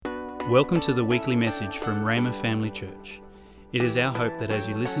Welcome to the weekly message from Rhema Family Church. It is our hope that as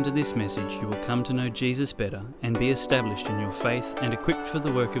you listen to this message, you will come to know Jesus better and be established in your faith and equipped for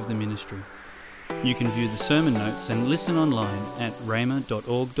the work of the ministry. You can view the sermon notes and listen online at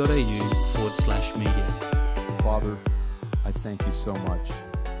rhema.org.au/media. Father, I thank you so much.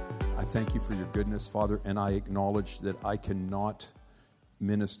 I thank you for your goodness, Father, and I acknowledge that I cannot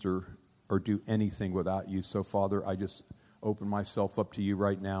minister or do anything without you. So, Father, I just open myself up to you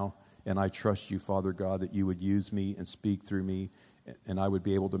right now. And I trust you, Father God, that you would use me and speak through me, and I would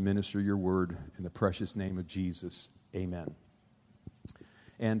be able to minister your word in the precious name of Jesus. Amen.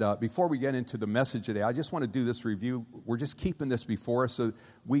 And before we get into the message today, I just want to do this review. We're just keeping this before us. So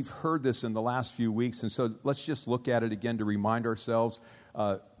we've heard this in the last few weeks, and so let's just look at it again to remind ourselves.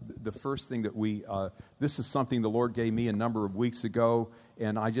 The first thing that this is something the Lord gave me a number of weeks ago,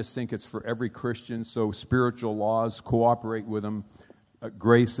 and I just think it's for every Christian. So spiritual laws, cooperate with them.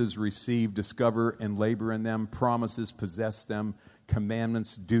 Graces receive, discover, and labor in them. Promises, possess them.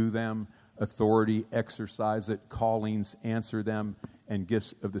 Commandments, do them. Authority, exercise it. Callings, answer them. And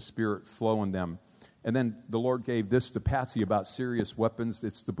gifts of the Spirit, flow in them. And then the Lord gave this to Patsy about serious weapons.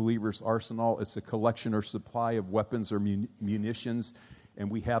 It's the believer's arsenal. It's a collection or supply of weapons or munitions.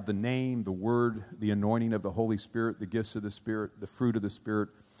 And we have the name, the word, the anointing of the Holy Spirit, the gifts of the Spirit, the fruit of the Spirit,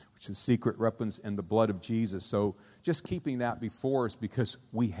 which is secret weapons, and the blood of Jesus. So just keeping that before us because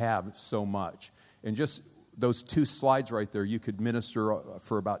we have so much. And just those two slides right there, you could minister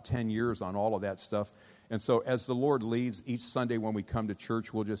for about 10 years on all of that stuff. And so as the Lord leads, each Sunday when we come to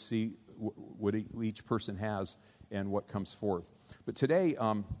church, we'll just see what each person has and what comes forth. But today,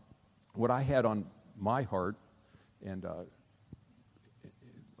 what I had on my heart, and I'm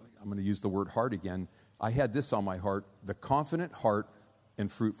going to use the word heart again, I had this on my heart: the confident heart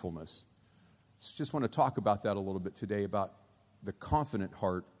and fruitfulness. So just want to talk about that a little bit today, about the confident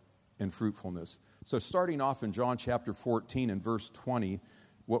heart and fruitfulness. So starting off in John chapter 14 and verse 20,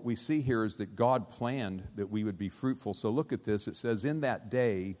 what we see here is that God planned that we would be fruitful. So look at this. It says, "In that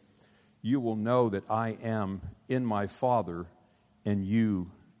day you will know that I am in my Father, and you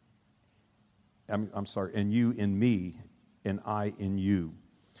in me, and I in you."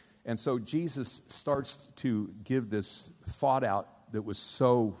 And so Jesus starts to give this thought out that was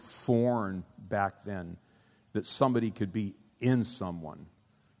so foreign back then, that somebody could be in someone.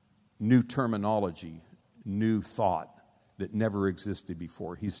 New terminology, new thought that never existed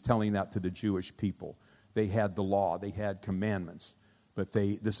before. He's telling that to the Jewish people. They had the law, they had commandments, but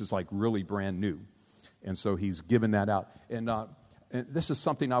this is like really brand new. And so he's given that out. And this is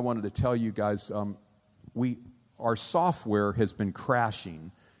something I wanted to tell you guys. Our software has been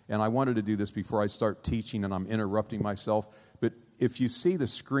crashing, and I wanted to do this before I start teaching, and I'm interrupting myself. But if you see the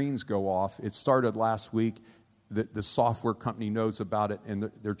screens go off, it started last week. The software company knows about it,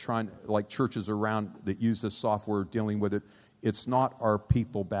 and they're trying, like churches around that use this software, dealing with it. It's not our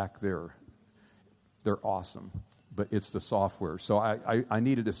people back there. They're awesome, but it's the software. So I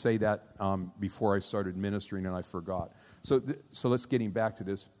needed to say that before I started ministering, and I forgot. So let's get back to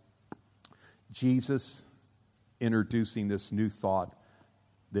this. Jesus introducing this new thought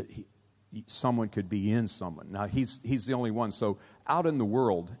that someone could be in someone. Now, he's the only one. So out in the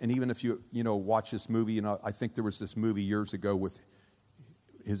world, and even if you watch this movie, I think there was this movie years ago with,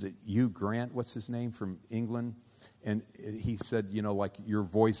 is it Hugh Grant? What's his name, from England? And he said, like, your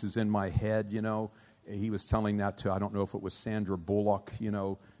voice is in my head, He was telling that to, I don't know if it was Sandra Bullock,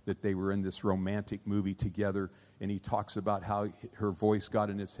 that they were in this romantic movie together. And he talks about how her voice got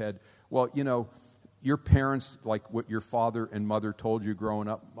in his head. Well, your parents, like what your father and mother told you growing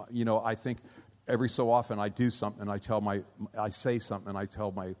up, I think every so often I do something, I say something, and I tell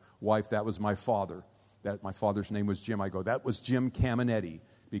my wife, that was my father. That my father's name was Jim. I go, that was Jim Caminetti,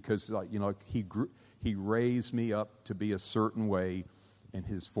 because he raised me up to be a certain way, and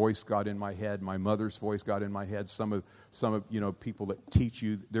his voice got in my head. My mother's voice got in my head. Some of people that teach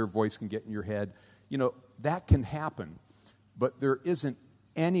you, their voice can get in your head. That can happen, but there isn't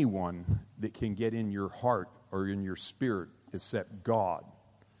anyone that can get in your heart or in your spirit except God.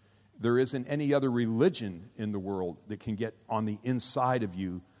 There isn't any other religion in the world that can get on the inside of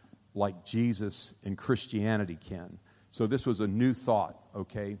you like Jesus and Christianity can. So this was a new thought,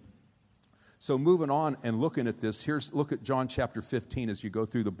 okay? So moving on and looking at this, look at John chapter 15 as you go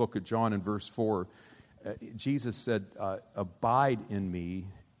through the book of John in verse 4. Jesus said, "Abide in me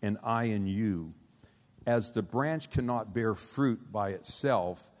and I in you. As the branch cannot bear fruit by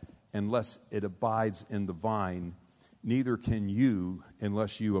itself unless it abides in the vine, neither can you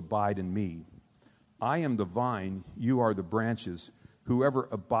unless you abide in me. I am the vine, you are the branches. Whoever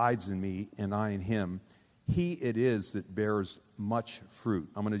abides in me and I in him, he it is that bears much fruit.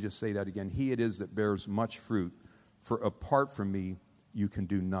 I'm going to just say that again. He it is that bears much fruit, for apart from me, you can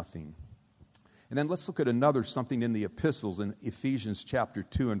do nothing. And then let's look at another something in the epistles in Ephesians chapter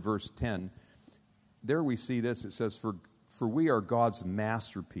 2 and verse 10. There we see this. It says, For we are God's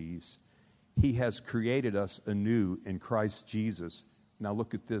masterpiece. He has created us anew in Christ Jesus. Now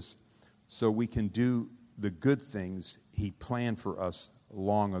look at this. So we can do the good things he planned for us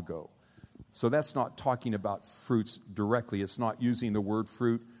long ago. So that's not talking about fruits directly. It's not using the word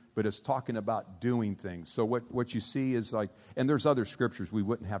fruit, but it's talking about doing things. So what you see is like, and there's other scriptures, we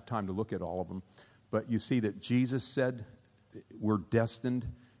wouldn't have time to look at all of them, but you see that Jesus said we're destined.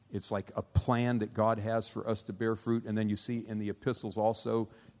 It's like a plan that God has for us to bear fruit. And then you see in the epistles also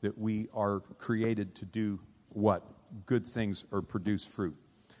that we are created to do what? Good things or produce fruit.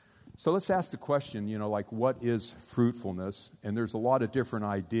 So let's ask the question, like, what is fruitfulness? And there's a lot of different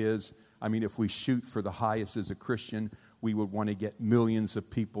ideas. I mean, if we shoot for the highest as a Christian, we would want to get millions of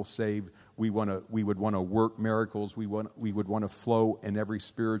people saved. We would want to work miracles. We would want to flow in every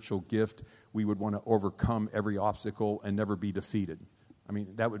spiritual gift. We would want to overcome every obstacle and never be defeated. I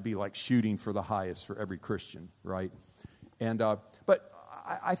mean, that would be like shooting for the highest for every Christian, right? And but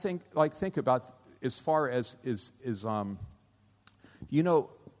I think about as far as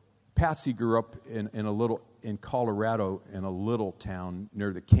Patsy grew up in Colorado in a little town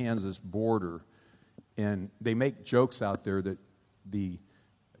near the Kansas border, and they make jokes out there that the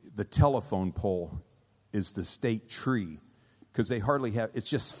telephone pole is the state tree because they hardly have, it's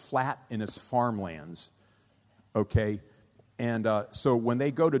just flat in its farmlands, okay? And so when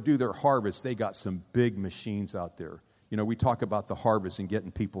they go to do their harvest, they got some big machines out there. We talk about the harvest and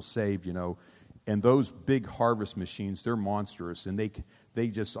getting people saved, and those big harvest machines, they're monstrous, and they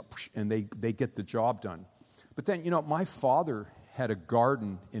get the job done. But then, my father had a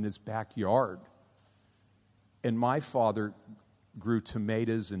garden in his backyard, and my father grew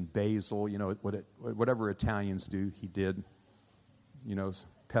tomatoes and basil, whatever Italians do, he did,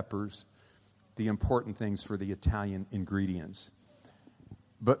 peppers, the important things for the Italian ingredients.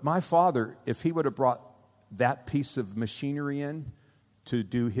 But my father, if he would have brought that piece of machinery in to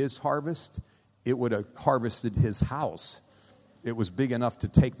do his harvest, it would have harvested his house. It was big enough to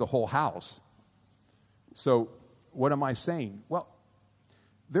take the whole house. So what am I saying? Well,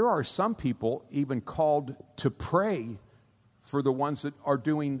 there are some people even called to pray for the ones that are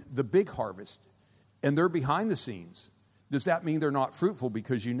doing the big harvest, and they're behind the scenes. Does that mean they're not fruitful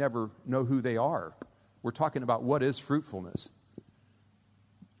because you never know who they are? We're talking about what is fruitfulness.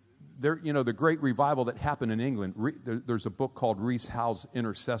 The great revival that happened in England, there's a book called Rees Howells'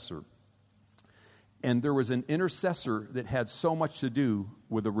 Intercessor. And there was an intercessor that had so much to do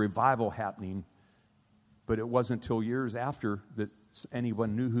with a revival happening, but it wasn't until years after that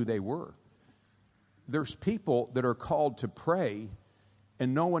anyone knew who they were. There's people that are called to pray,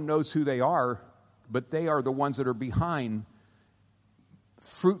 and no one knows who they are, but they are the ones that are behind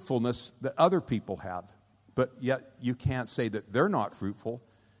fruitfulness that other people have. But yet you can't say that they're not fruitful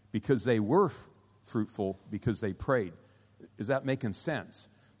because they were fruitful because they prayed. Is that making sense?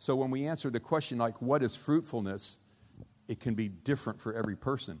 So when we answer the question like, what is fruitfulness, it can be different for every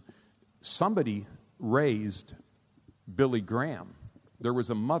person. Somebody raised Billy Graham. There was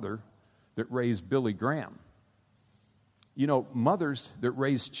a mother that raised Billy Graham. Mothers that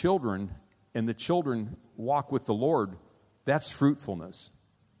raise children and the children walk with the Lord, that's fruitfulness,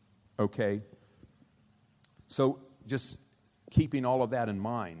 okay? So just keeping all of that in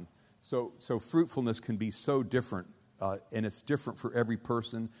mind. So fruitfulness can be so different. And it's different for every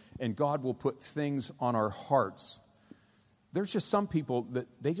person. And God will put things on our hearts. There's just some people that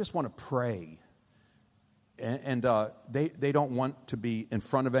they just want to pray. And they don't want to be in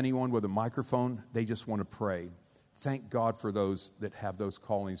front of anyone with a microphone. They just want to pray. Thank God for those that have those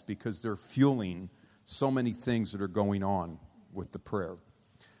callings because they're fueling so many things that are going on with the prayer.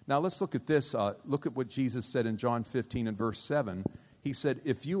 Now let's look at this. Look at what Jesus said in John 15 and verse 7. He said,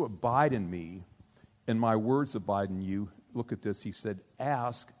 if you abide in me, and my words abide in you. Look at this. He said,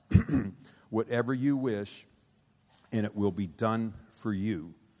 ask whatever you wish, and it will be done for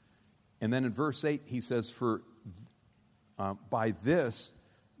you. And then in verse 8, he says, by this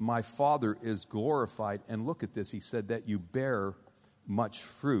my Father is glorified. And look at this. He said that you bear much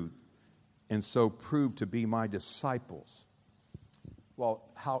fruit, and so prove to be my disciples.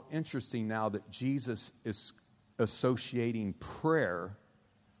 Well, how interesting now that Jesus is associating prayer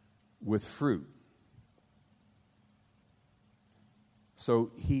with fruit.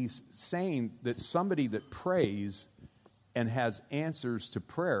 So he's saying that somebody that prays and has answers to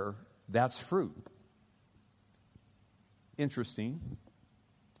prayer, that's fruit. Interesting.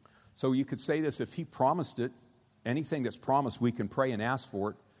 So you could say this, if he promised it, anything that's promised, we can pray and ask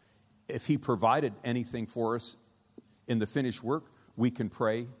for it. If he provided anything for us in the finished work, we can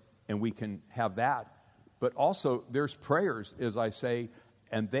pray and we can have that. But also there's prayers, as I say,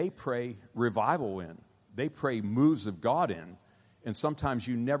 and they pray revival in. They pray moves of God in. And sometimes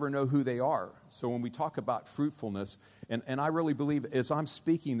you never know who they are. So when we talk about fruitfulness, and I really believe as I'm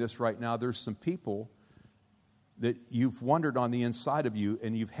speaking this right now, there's some people that you've wondered on the inside of you,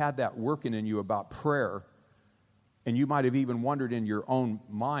 and you've had that working in you about prayer, and you might have even wondered in your own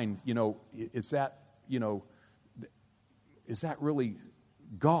mind, is that really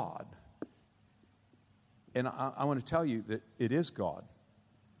God? And I want to tell you that it is God.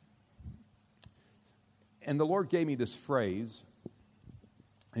 And the Lord gave me this phrase,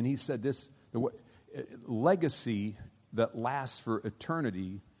 and he said this, legacy that lasts for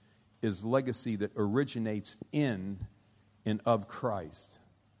eternity is legacy that originates in and of Christ.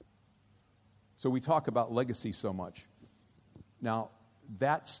 So we talk about legacy so much. Now,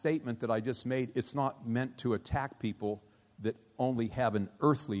 that statement that I just made, it's not meant to attack people that only have an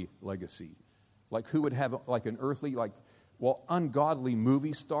earthly legacy. Like who would have like an earthly, ungodly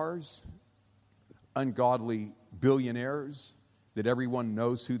movie stars, ungodly billionaires that everyone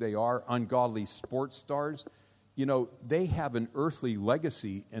knows who they are, ungodly sports stars. They have an earthly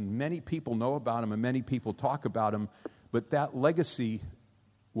legacy, and many people know about them and many people talk about them, but that legacy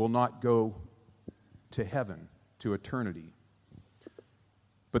will not go to heaven, to eternity.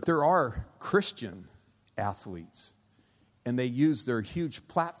 But there are Christian athletes, and they use their huge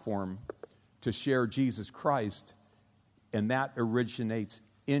platform to share Jesus Christ, and that originates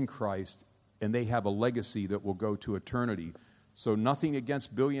in Christ, and they have a legacy that will go to eternity. So nothing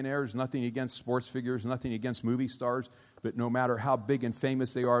against billionaires, nothing against sports figures, nothing against movie stars, but no matter how big and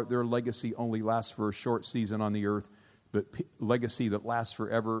famous they are, their legacy only lasts for a short season on the earth. But legacy that lasts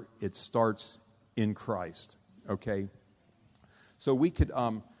forever, it starts in Christ, okay? So we could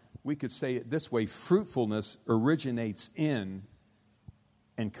say it this way: fruitfulness originates in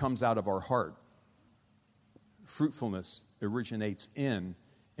and comes out of our heart. Fruitfulness originates in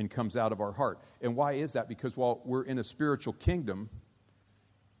and comes out of our heart. And why is that? Because while we're in a spiritual kingdom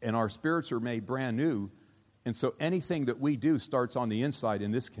and our spirits are made brand new, and so anything that we do starts on the inside in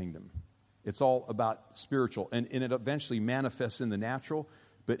this kingdom. It's all about spiritual, and it eventually manifests in the natural,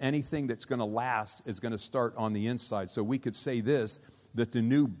 but anything that's going to last is going to start on the inside. So we could say this, that the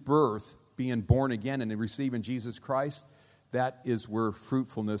new birth, being born again and receiving Jesus Christ, that is where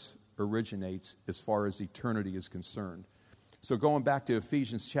fruitfulness originates as far as eternity is concerned. So going back to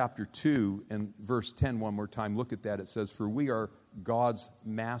Ephesians chapter 2 and verse 10 one more time, look at that. It says, "For we are God's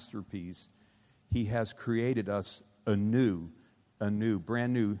masterpiece. He has created us anew,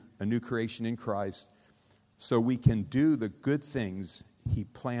 brand new, a new creation in Christ, so we can do the good things He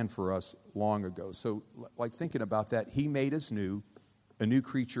planned for us long ago." So like thinking about that, He made us new, a new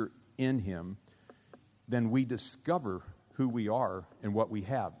creature in Him. Then we discover who we are and what we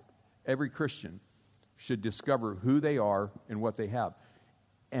have. Every Christian should discover who they are and what they have.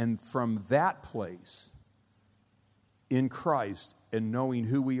 And from that place, in Christ, and knowing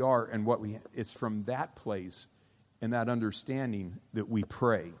who we are and what we have, it's from that place and that understanding that we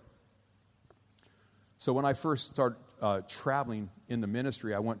pray. So when I first started traveling in the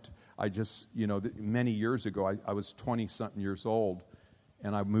ministry, many years ago, I was 20-something years old,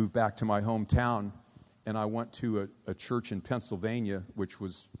 and I moved back to my hometown, and I went to a church in Pennsylvania, which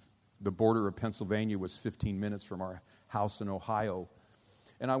was the border of Pennsylvania was 15 minutes from our house in Ohio.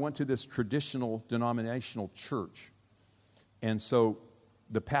 And I went to this traditional denominational church. And so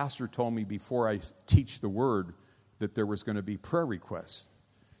the pastor told me before I teach the word that there was going to be prayer requests.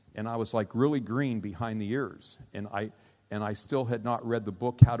 And I was like really green behind the ears. And I still had not read the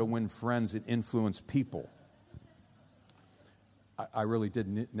book, How to Win Friends and Influence People. I really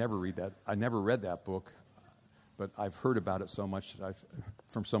did never read that. I never read that book. But I've heard about it so much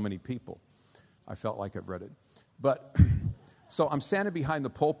from so many people. I felt like I've read it. But so I'm standing behind the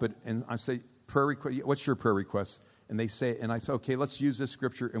pulpit, and I say, "Prayer request. What's your prayer request?" And they say, and I say, "Okay, let's use this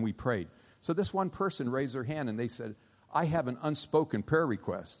scripture," and we prayed. So this one person raised their hand, and they said, "I have an unspoken prayer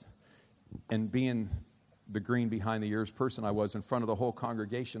request." And being the green behind the ears person I was in front of the whole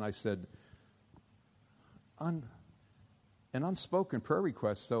congregation, I said, "An unspoken prayer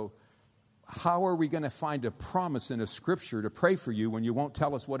request, so how are we going to find a promise in a scripture to pray for you when you won't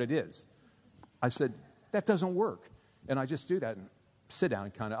tell us what it is?" I said, "That doesn't work." And I just do that and sit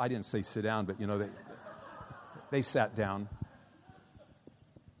down kind of. I didn't say sit down, but they sat down.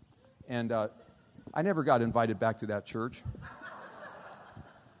 And I never got invited back to that church.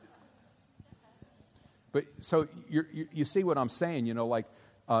 But so you see what I'm saying,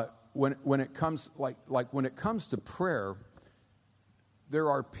 when it comes when it comes to prayer, there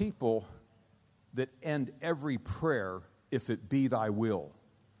are people that end every prayer, if it be thy will.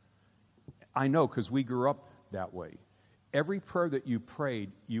 I know, because we grew up that way. Every prayer that you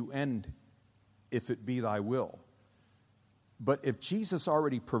prayed, you end, if it be thy will. But if Jesus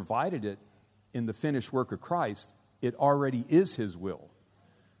already provided it in the finished work of Christ, it already is his will.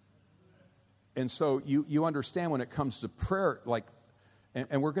 And so you understand when it comes to prayer,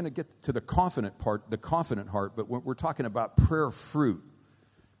 and we're going to get to the confident part, the confident heart, but we're talking about prayer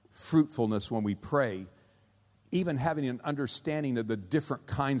fruitfulness when we pray, even having an understanding of the different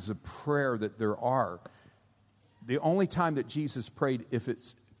kinds of prayer that there are. The only time that Jesus prayed, if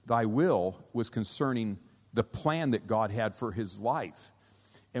it's thy will, was concerning the plan that God had for his life.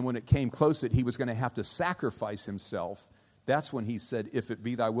 And when it came close that he was going to have to sacrifice himself, that's when he said, if it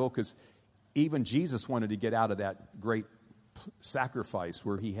be thy will, because even Jesus wanted to get out of that great sacrifice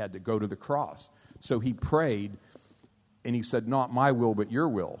where he had to go to the cross. So he prayed, and he said, not my will, but your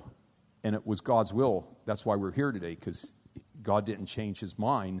will. And it was God's will. That's why we're here today, because God didn't change his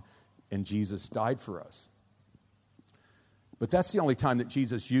mind, and Jesus died for us. But that's the only time that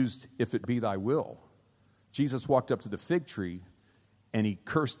Jesus used, if it be thy will. Jesus walked up to the fig tree, and he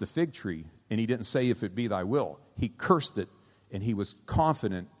cursed the fig tree, and he didn't say, if it be thy will. He cursed it, and he was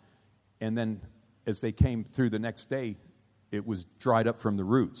confident. And then as they came through the next day, it was dried up from the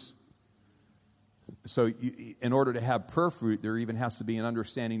roots. So in order to have prayer fruit, there even has to be an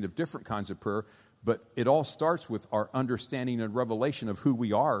understanding of different kinds of prayer. But it all starts with our understanding and revelation of who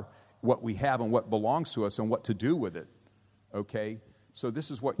we are, what we have, and what belongs to us, and what to do with it. Okay? So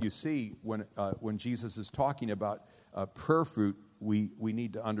this is what you see when Jesus is talking about prayer fruit. We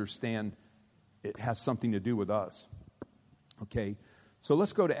need to understand it has something to do with us. Okay? So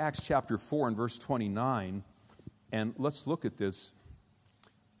let's go to Acts chapter 4 and verse 29, and let's look at this.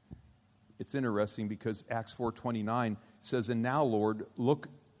 It's interesting because Acts 4:29 says, and now, Lord, look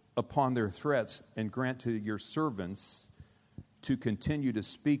upon their threats and grant to your servants to continue to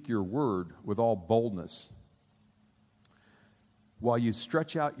speak your word with all boldness, while you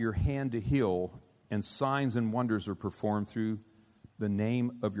stretch out your hand to heal, and signs and wonders are performed through the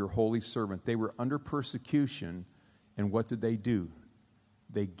name of your holy servant. They were under persecution, and what did they do?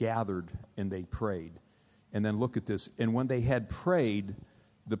 They gathered and they prayed. And then look at this. And when they had prayed,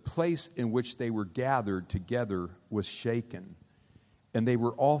 the place in which they were gathered together was shaken. And they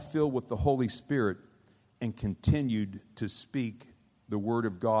were all filled with the Holy Spirit and continued to speak the word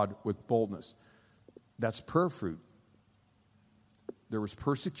of God with boldness. That's prayer fruit. There was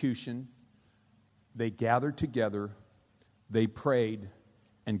persecution. They gathered together. They prayed.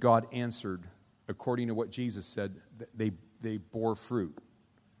 And God answered according to what Jesus said. They bore fruit.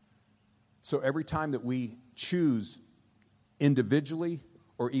 So every time that we choose individually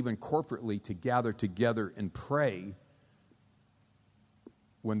or even corporately to gather together and pray,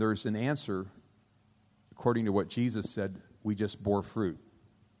 when there's an answer, according to what Jesus said, we just bore fruit.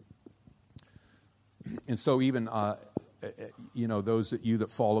 And so even, those of you that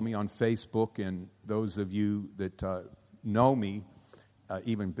follow me on Facebook and those of you that know me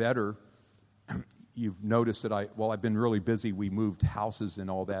even better, you've noticed that I've been really busy. We moved houses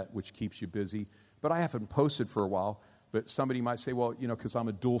and all that, which keeps you busy. But I haven't posted for a while. But somebody might say, well, because I'm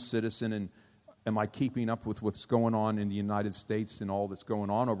a dual citizen, and am I keeping up with what's going on in the United States and all that's going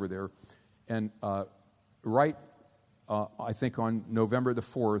on over there? And I think on November the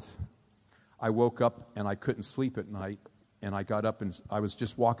 4th, I woke up and I couldn't sleep at night. And I got up and I was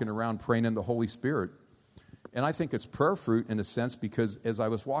just walking around praying in the Holy Spirit. And I think it's prayer fruit in a sense, because as I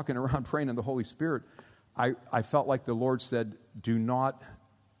was walking around praying in the Holy Spirit, I felt like the Lord said, do not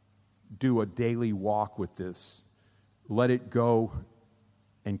do a daily walk with this. Let it go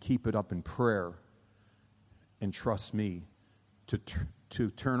and keep it up in prayer and trust me to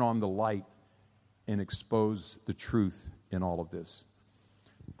turn on the light and expose the truth in all of this.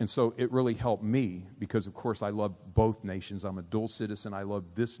 And so it really helped me because, of course, I love both nations. I'm a dual citizen. I love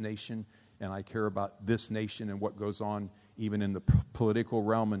this nation, and I care about this nation and what goes on even in the political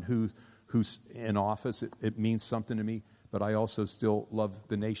realm and who's in office. It means something to me, but I also still love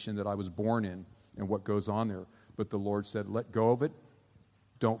the nation that I was born in and what goes on there. But the Lord said, let go of it.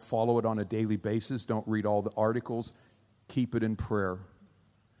 Don't follow it on a daily basis. Don't read all the articles. Keep it in prayer.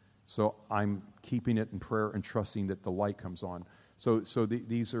 So I'm keeping it in prayer and trusting that the light comes on. So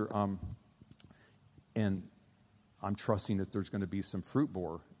these are, and I'm trusting that there's going to be some fruit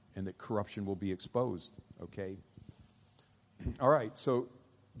bore and that corruption will be exposed, okay? All right, so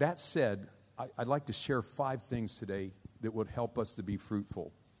that said, I'd like to share 5 things today that would help us to be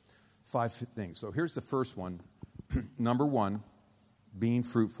fruitful. 5 things. So here's the first one. Number 1, being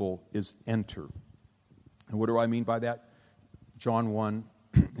fruitful, is enter. And what do I mean by that? John 1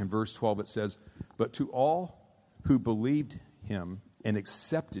 in verse 12, it says, "But to all who believed him and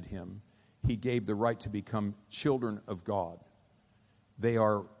accepted him, he gave the right to become children of God. They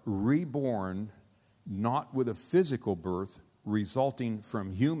are reborn, not with a physical birth resulting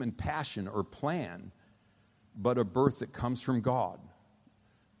from human passion or plan, but a birth that comes from God."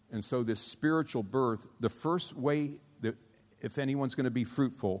 And so this spiritual birth, the first way that if anyone's going to be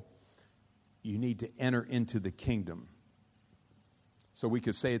fruitful, you need to enter into the kingdom. So we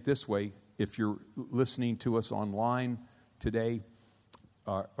could say it this way: if you're listening to us online today,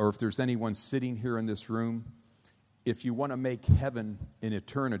 or if there's anyone sitting here in this room, if you want to make heaven in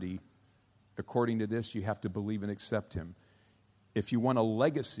eternity, according to this, you have to believe and accept him. If you want a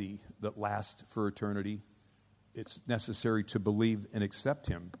legacy that lasts for eternity, it's necessary to believe and accept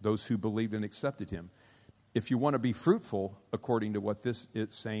him, those who believed and accepted him. If you want to be fruitful, according to what this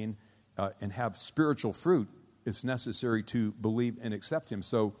is saying, and have spiritual fruit, it's necessary to believe and accept him.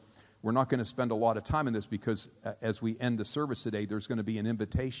 So we're not going to spend a lot of time in this, because as we end the service today, there's going to be an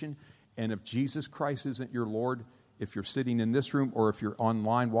invitation. And if Jesus Christ isn't your Lord, if you're sitting in this room or if you're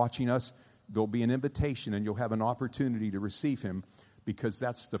online watching us, there'll be an invitation and you'll have an opportunity to receive him, because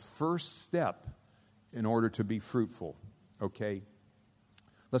that's the first step in order to be fruitful. Okay?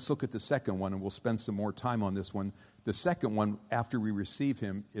 Let's look at the second one, and we'll spend some more time on this one. The second one, after we receive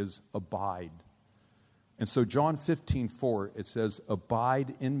him, is abide. And so John 15:4, it says,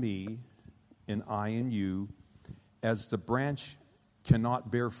 "Abide in me, and I in you, as the branch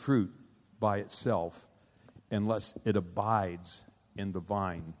cannot bear fruit by itself unless it abides in the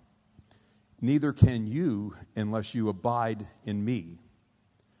vine. Neither can you unless you abide in me.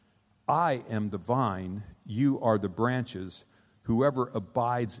 I am the vine, you are the branches. Whoever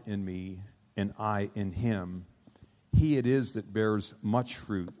abides in me, and I in him, he it is that bears much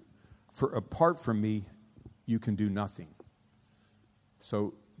fruit. For apart from me, you can do nothing."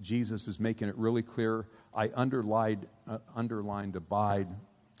 So Jesus is making it really clear. I underlined abide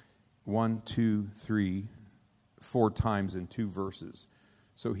 1, 2, 3, 4 times in 2 verses.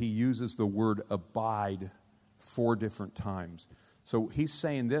 So he uses the word abide 4 different times. So he's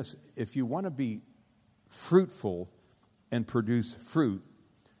saying this: if you want to be fruitful and produce fruit,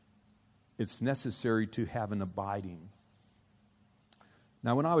 it's necessary to have an abiding.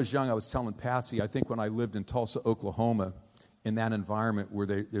 Now, when I was young, I was telling Patsy, I think when I lived in Tulsa, Oklahoma, in that environment where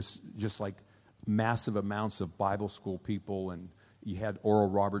there's just like massive amounts of Bible school people, and you had Oral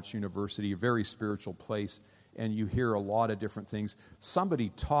Roberts University, a very spiritual place, and you hear a lot of different things. Somebody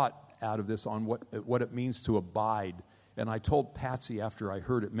taught out of this on what it means to abide. And I told Patsy after I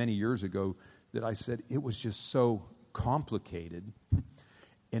heard it many years ago that I said it was just so complicated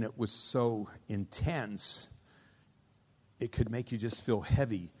and it was so intense, it could make you just feel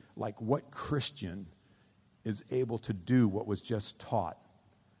heavy. Like, what Christian is able to do what was just taught?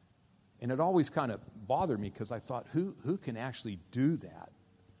 And it always kind of bothered me, because I thought, who can actually do that?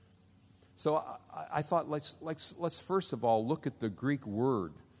 So I thought, let's first of all look at the Greek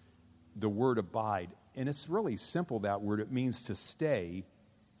word, the word abide. And it's really simple, that word. It means to stay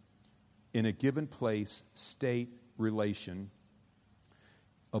in a given place, state, relation.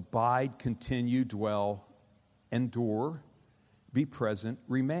 Abide, continue, dwell, endure, be present,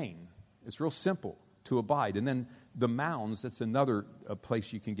 remain. It's real simple to abide. And then the mounds, that's another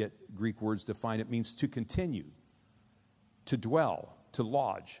place you can get Greek words defined. It means to continue, to dwell, to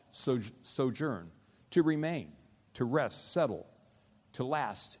lodge, sojourn, to remain, to rest, settle, to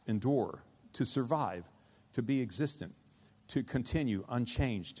last, endure, to survive, to be existent, to continue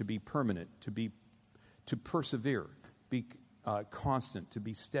unchanged, to be permanent, to persevere, be constant, to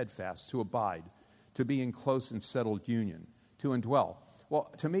be steadfast, to abide, to be in close and settled union, to indwell. Well,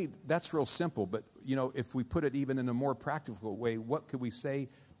 to me, that's real simple, but, if we put it even in a more practical way, what could we say?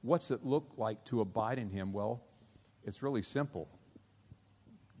 What's it look like to abide in him? Well, it's really simple.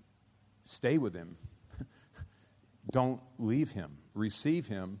 Stay with him. Don't leave him. Receive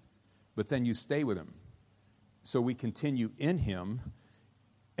him, but then you stay with him. So we continue in him,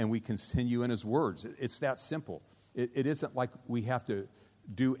 and we continue in his words. It's that simple. It isn't like we have to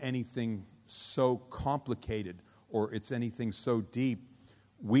do anything so complicated or it's anything so deep.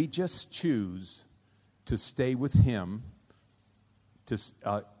 We just choose to stay with him,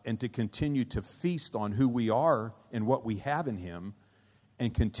 and to continue to feast on who we are and what we have in him,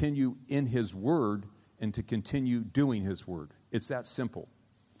 and continue in his word, and to continue doing his word. It's that simple.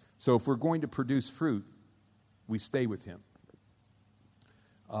 So if we're going to produce fruit, we stay with him.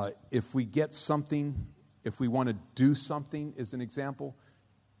 If we get something, if we want to do something, as an example,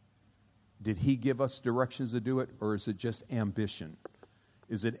 did he give us directions to do it, or is it just ambition?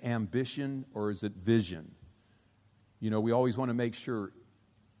 Is it ambition or is it vision? You know, we always want to make sure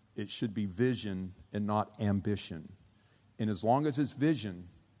it should be vision and not ambition. And as long as it's vision,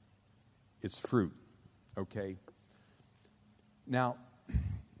 it's fruit, okay? Now,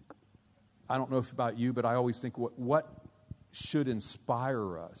 I don't know if about you, but I always think what should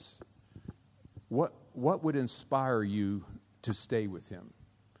inspire us? What would inspire you to stay with him?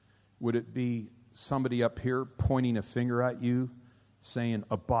 Would it be somebody up here pointing a finger at you, saying,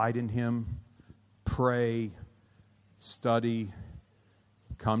 abide in him, pray, study,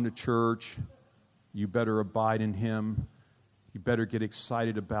 come to church, you better abide in him, you better get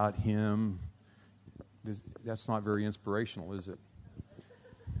excited about him? That's not very inspirational, is it?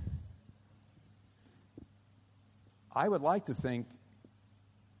 I would like to think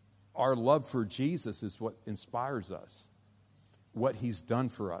our love for Jesus is what inspires us, what he's done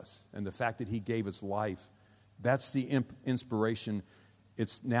for us, and the fact that he gave us life. That's the inspiration.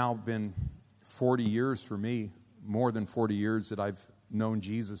 It's now been 40 years for me, more than 40 years that I've known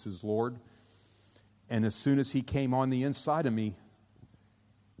Jesus as Lord. And as soon as he came on the inside of me,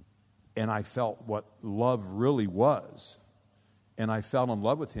 and I felt what love really was, and I fell in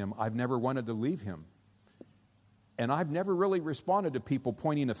love with him, I've never wanted to leave him. And I've never really responded to people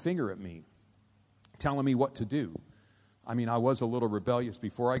pointing a finger at me, telling me what to do. I mean, I was a little rebellious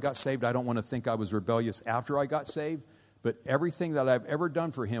before I got saved. I don't want to think I was rebellious after I got saved. But everything that I've ever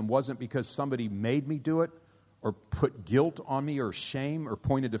done for him wasn't because somebody made me do it or put guilt on me or shame or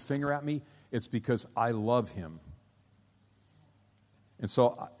pointed a finger at me. It's because I love him. And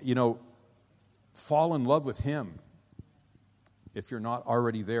so, you know, fall in love with him if you're not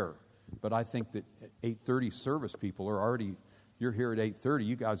already there. But I think that 8:30 service people are already, you're here at 8:30,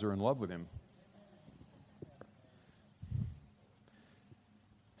 you guys are in love with him.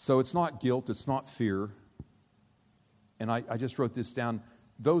 So it's not guilt, it's not fear. And I just wrote this down.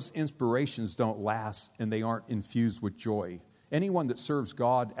 Those inspirations don't last and they aren't infused with joy. Anyone that serves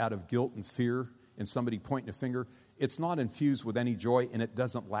God out of guilt and fear and somebody pointing a finger, it's not infused with any joy and it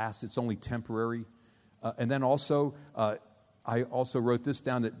doesn't last. It's only temporary. And then also, I also wrote this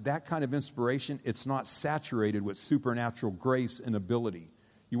down, that kind of inspiration, it's not saturated with supernatural grace and ability.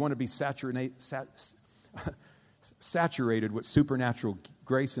 You want to be saturated with supernatural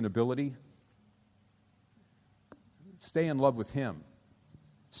grace and ability? Stay in love with him.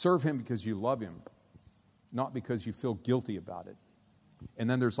 Serve him because you love him, not because you feel guilty about it. And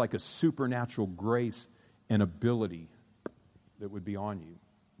then there's like a supernatural grace and ability that would be on you.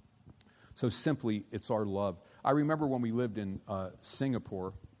 So simply, it's our love. I remember when we lived in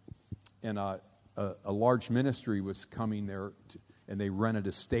Singapore, and a large ministry was coming there, and they rented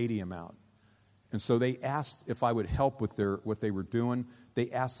a stadium out. And so they asked if I would help with what they were doing.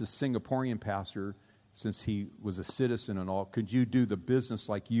 They asked the Singaporean pastor, since he was a citizen and all, could you do the business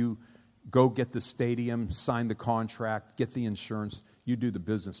like you go get the stadium, sign the contract, get the insurance, you do the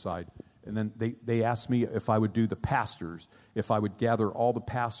business side. And then they asked me if I would do the pastors, if I would gather all the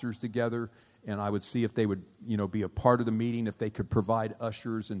pastors together, and I would see if they would, be a part of the meeting, if they could provide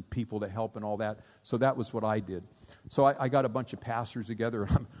ushers and people to help and all that. So that was what I did. So I got a bunch of pastors together.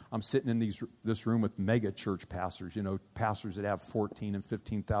 I'm sitting in this room with mega church pastors, pastors that have 14 and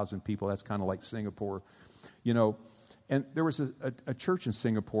 15,000 people. That's kind of like Singapore, And there was a church in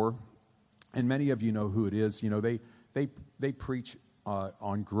Singapore, and many of you know who it is. They preach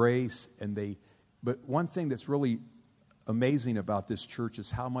on grace, but one thing that's really amazing about this church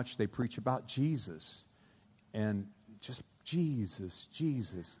is how much they preach about Jesus, and just Jesus,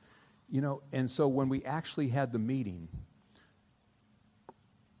 And so when we actually had the meeting,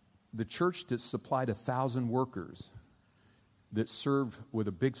 the church that supplied 1,000 workers that served with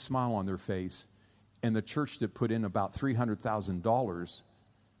a big smile on their face, and the church that put in about $300,000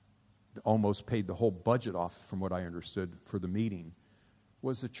 almost paid the whole budget off, from what I understood, for the meeting,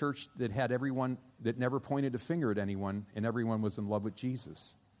 was the church that had everyone, that never pointed a finger at anyone, and everyone was in love with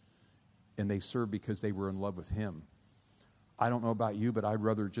Jesus. And they served because they were in love with him. I don't know about you, but I'd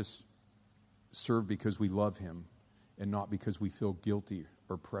rather just serve because we love him and not because we feel guilty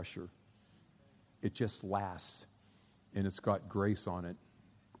or pressure. It just lasts, and it's got grace on it,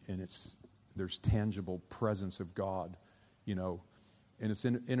 and there's tangible presence of God, And it's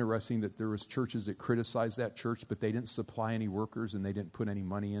interesting that there was churches that criticized that church, but they didn't supply any workers and they didn't put any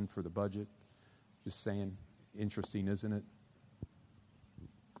money in for the budget. Just saying, interesting, isn't it?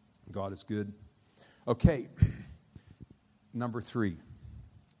 God is good. Okay, number 3,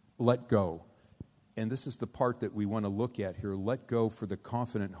 let go. And this is the part that we want to look at here. Let go for the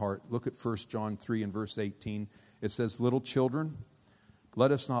confident heart. Look at 1 John 3 and verse 18. It says, little children,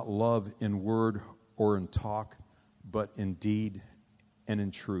 let us not love in word or in talk, but in deed and in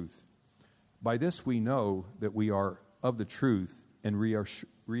truth. By this we know that we are of the truth and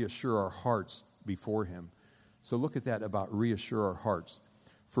reassure our hearts before him. So look at that about reassure our hearts.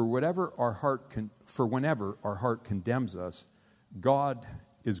 For whenever our heart condemns us, God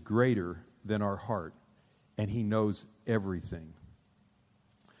is greater than our heart, and he knows everything.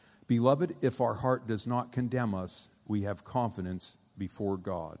 Beloved, if our heart does not condemn us, we have confidence before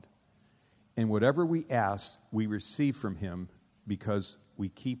God. And whatever we ask, we receive from him because we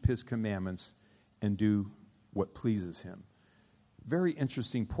keep his commandments and do what pleases him. Very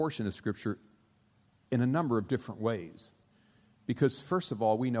interesting portion of Scripture in a number of different ways. Because first of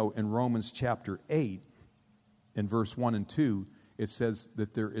all, we know in Romans chapter 8, in verse 1 and 2, it says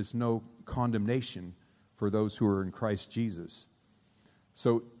that there is no condemnation for those who are in Christ Jesus.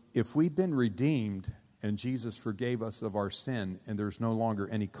 So if we've been redeemed and Jesus forgave us of our sin and there's no longer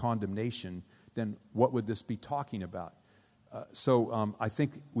any condemnation, then what would this be talking about? So I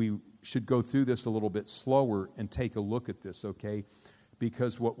think we should go through this a little bit slower and take a look at this, okay?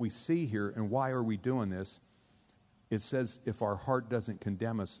 Because what we see here, and why are we doing this? It says if our heart doesn't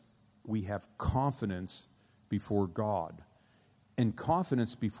condemn us, we have confidence before God. And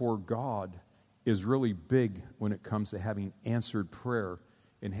confidence before God is really big when it comes to having answered prayer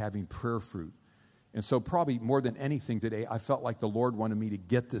and having prayer fruit. And so probably more than anything today, I felt like the Lord wanted me to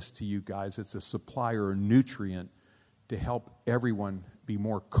get this to you guys. It's a supply or a nutrient to help everyone be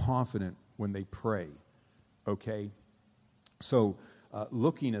more confident when they pray, okay? So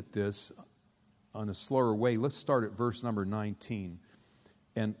looking at this on a slower way, let's start at verse number 19.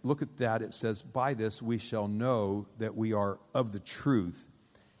 And look at that. It says, by this we shall know that we are of the truth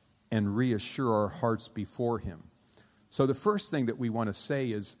and reassure our hearts before him. So the first thing that we want to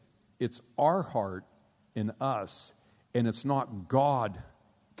say is it's our heart in us, and it's not God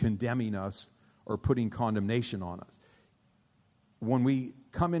condemning us or putting condemnation on us. When we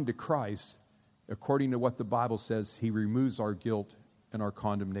come into Christ, according to what the Bible says, he removes our guilt and our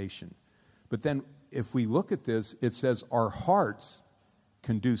condemnation. But then if we look at this, it says our hearts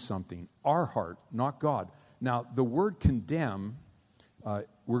can do something. Our heart, not God. Now, the word condemn,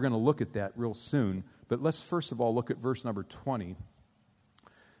 we're going to look at that real soon. But let's first of all look at verse number 20.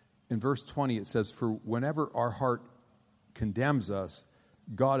 In verse 20, it says, for whenever our heart condemns us,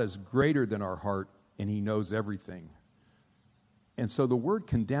 God is greater than our heart, and he knows everything. And so the word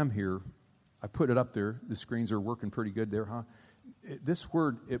condemn here, I put it up there. The screens are working pretty good there, huh? This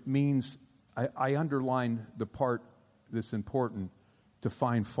word, it means, I underline the part that's important, to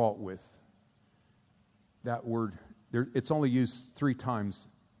find fault with. That word, it's only used 3 times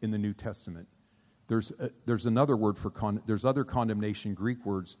in the New Testament. There's another word for, there's other condemnation Greek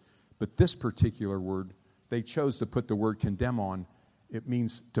words, but this particular word, they chose to put the word condemn on. It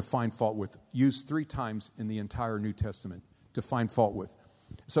means to find fault with. Used 3 times in the entire New Testament, to find fault with.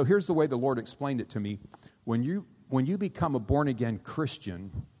 So here's the way the Lord explained it to me. When you become a born-again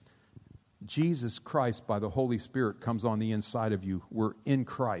Christian, Jesus Christ, by the Holy Spirit, comes on the inside of you. We're in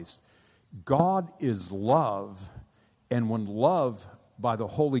Christ. God is love, and when love by the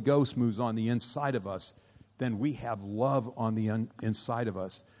Holy Ghost moves on the inside of us, then we have love on the inside of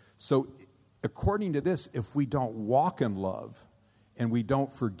us. So according to this, if we don't walk in love and we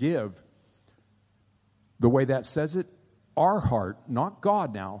don't forgive, the way that says it, our heart, not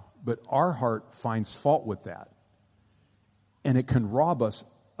God now, but our heart finds fault with that. And it can rob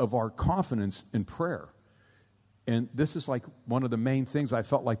us of our confidence in prayer. And this is like one of the main things I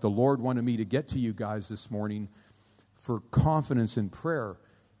felt like the Lord wanted me to get to you guys this morning. For confidence in prayer,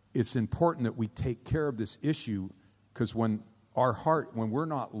 it's important that we take care of this issue, because when we're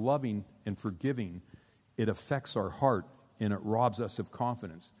not loving and forgiving, it affects our heart and it robs us of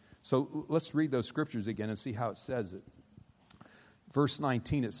confidence. So let's read those scriptures again and see how it says it. Verse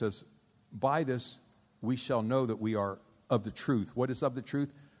 19, it says, by this we shall know that we are of the truth. What is of the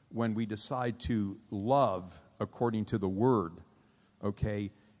truth? When we decide to love according to the word,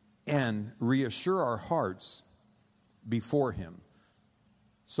 okay, and reassure our hearts before him.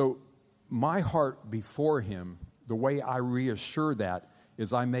 So my heart before him, the way I reassure that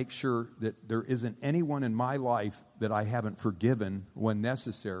is I make sure that there isn't anyone in my life that I haven't forgiven when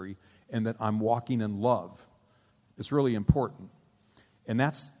necessary, and that I'm walking in love. It's really important. And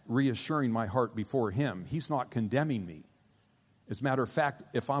that's reassuring my heart before him. He's not condemning me. As a matter of fact,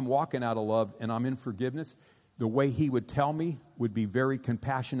 if I'm walking out of love and I'm in forgiveness, the way he would tell me would be very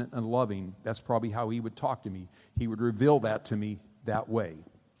compassionate and loving. That's probably how he would talk to me. He would reveal that to me that way.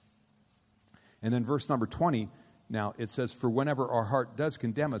 And then verse number 20, now it says, for whenever our heart does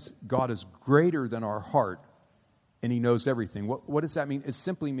condemn us, God is greater than our heart, and he knows everything. What does that mean? It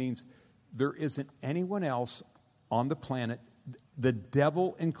simply means there isn't anyone else on the planet the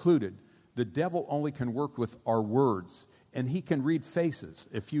devil included. The devil only can work with our words, and he can read faces.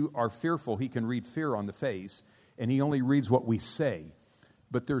 If you are fearful, he can read fear on the face, and he only reads what we say.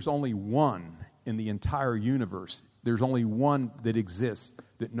 But there's only one in the entire universe. There's only one that exists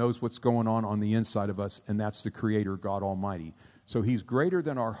that knows what's going on the inside of us, and that's the Creator, God Almighty. So he's greater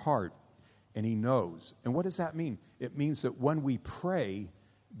than our heart, and he knows. And what does that mean? It means that when we pray,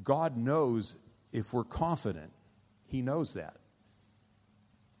 God knows if we're confident. He knows that.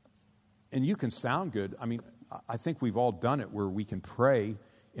 And you can sound good. I mean, I think we've all done it where we can pray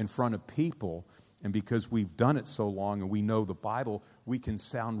in front of people, and because we've done it so long and we know the Bible, we can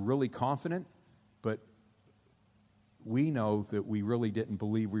sound really confident, but we know that we really didn't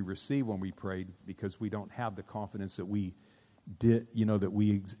believe we received when we prayed because we don't have the confidence that we did, that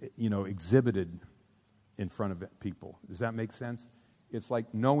we exhibited in front of people. Does that make sense? It's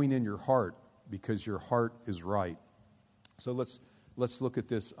like knowing in your heart because your heart is right. So let's look at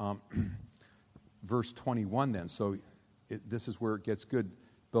this verse 21 then. So this is where it gets good.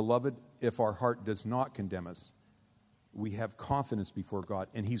 Beloved, if our heart does not condemn us, we have confidence before God,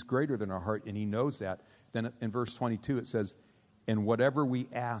 and he's greater than our heart, and he knows that. Then in verse 22 it says, and whatever we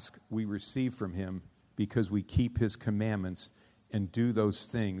ask, we receive from him because we keep his commandments and do those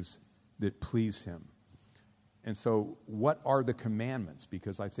things that please him. And so what are the commandments?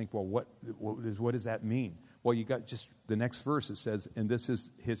 Because I think, well, what does that mean? Well, you got just the next verse. It says, and this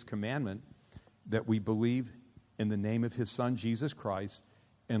is his commandment, that we believe in the name of his Son, Jesus Christ,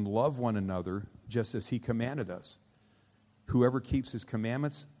 and love one another just as he commanded us. Whoever keeps his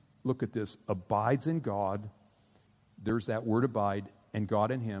commandments, look at this, abides in God. There's that word abide, and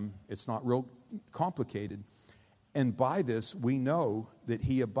God in him. It's not real complicated. And by this, we know that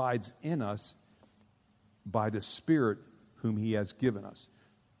he abides in us by the Spirit whom he has given us.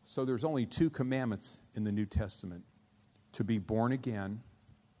 So there's only two commandments in the New Testament: to be born again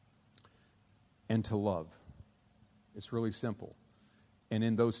and to love. It's really simple. And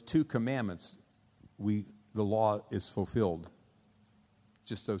in those two commandments, the law is fulfilled.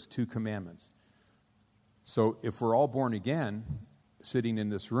 Just those two commandments. So if we're all born again, sitting in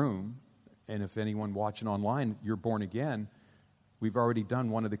this room, and if anyone watching online, you're born again, we've already done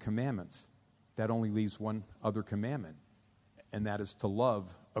one of the commandments. That only leaves one other commandment, and that is to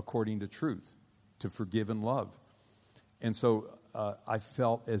love according to truth, to forgive and love. And so I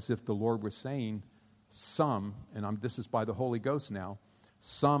felt as if the Lord was saying, some, and this is by the Holy Ghost now,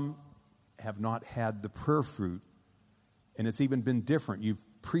 some have not had the prayer fruit, and it's even been different. You've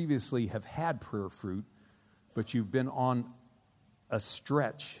previously have had prayer fruit, but you've been on a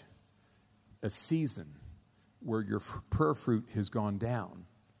stretch, a season, where your prayer fruit has gone down,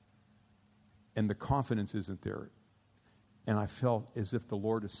 and the confidence isn't there. And I felt as if the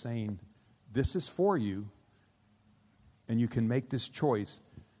Lord is saying, this is for you, and you can make this choice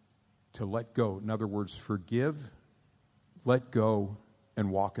to let go. In other words, forgive, let go, and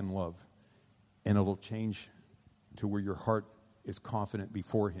walk in love. And it'll change to where your heart is confident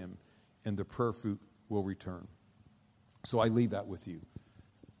before him, and the prayer fruit will return. So I leave that with you.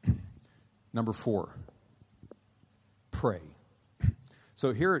 Number 4, pray.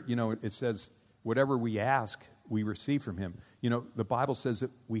 So here, it says, whatever we ask, we receive from him. The Bible says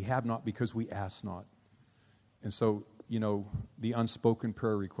that we have not because we ask not. And so, the unspoken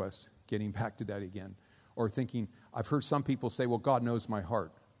prayer requests, getting back to that again. Or thinking, I've heard some people say, well, God knows my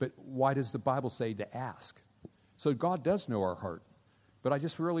heart. But why does the Bible say to ask? So God does know our heart. But I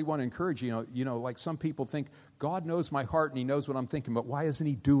just really want to encourage you, like some people think, God knows my heart and he knows what I'm thinking, but why isn't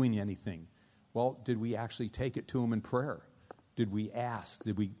he doing anything? Well, did we actually take it to him in prayer? Did we ask?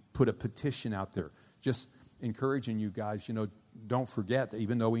 Did we put a petition out there? Just encouraging you guys, don't forget that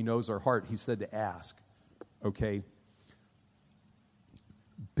even though he knows our heart, he said to ask. Okay?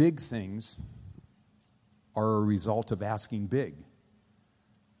 Big things are a result of asking big.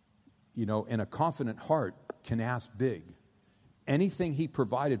 And a confident heart can ask big. Anything he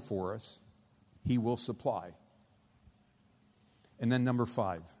provided for us, he will supply. And then number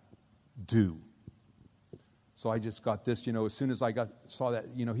 5, do. So I just got this, as soon as I saw that,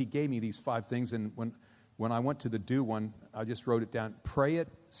 he gave me these 5 things. And when I went to the do one, I just wrote it down. Pray it,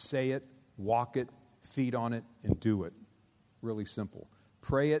 say it, walk it, feed on it, and do it. Really simple.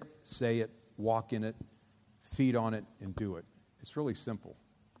 Pray it, say it, walk in it, feed on it, and do it. It's really simple.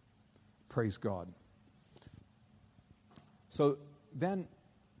 Praise God. So then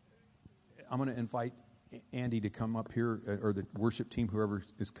I'm going to invite Andy to come up here, or the worship team, whoever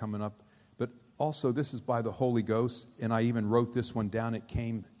is coming up. But also, this is by the Holy Ghost, and I even wrote this one down. It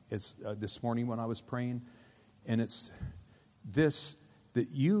came this morning when I was praying, and it's this, that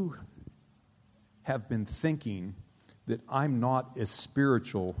you have been thinking that I'm not as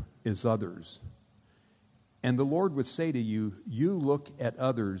spiritual as others. And the Lord would say to you, you look at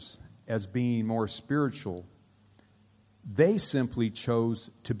others as being more spiritual. They simply chose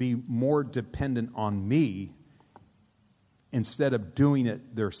to be more dependent on me instead of doing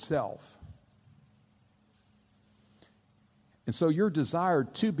it themselves. And so your desire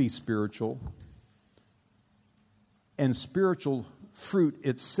to be spiritual and spiritual fruit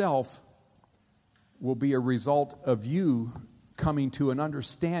itself will be a result of you coming to an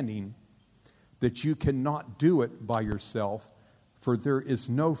understanding that you cannot do it by yourself, for there is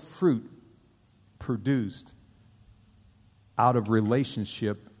no fruit produced out of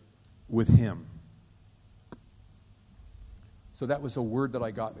relationship with Him. So that was a word that I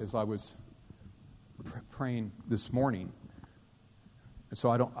got as I was praying this morning.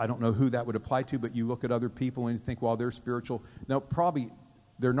 So I don't know who that would apply to, but you look at other people and you think, well, they're spiritual. No, probably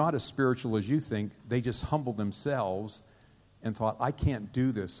they're not as spiritual as you think. They just humbled themselves and thought, I can't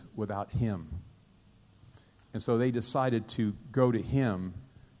do this without Him. And so they decided to go to Him.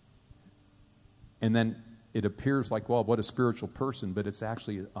 And then it appears like, well, what a spiritual person, but it's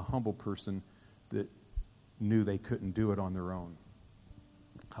actually a humble person that knew they couldn't do it on their own.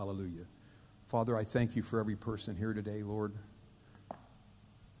 Hallelujah. Father, I thank you for every person here today, Lord.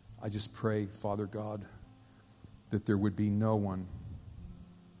 I just pray, Father God, that there would be no one,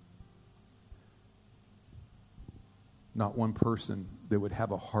 not one person that would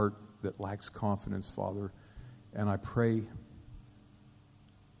have a heart that lacks confidence, Father. And I pray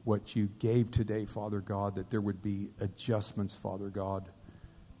what you gave today, Father God, that there would be adjustments, Father God,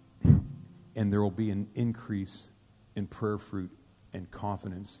 and there will be an increase in prayer fruit and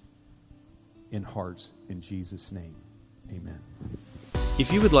confidence in hearts. In Jesus' name, amen.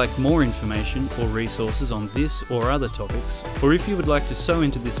 If you would like more information or resources on this or other topics, or if you would like to sow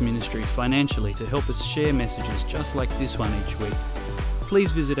into this ministry financially to help us share messages just like this one each week, please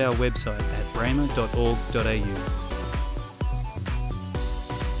visit our website at rhema.org.au.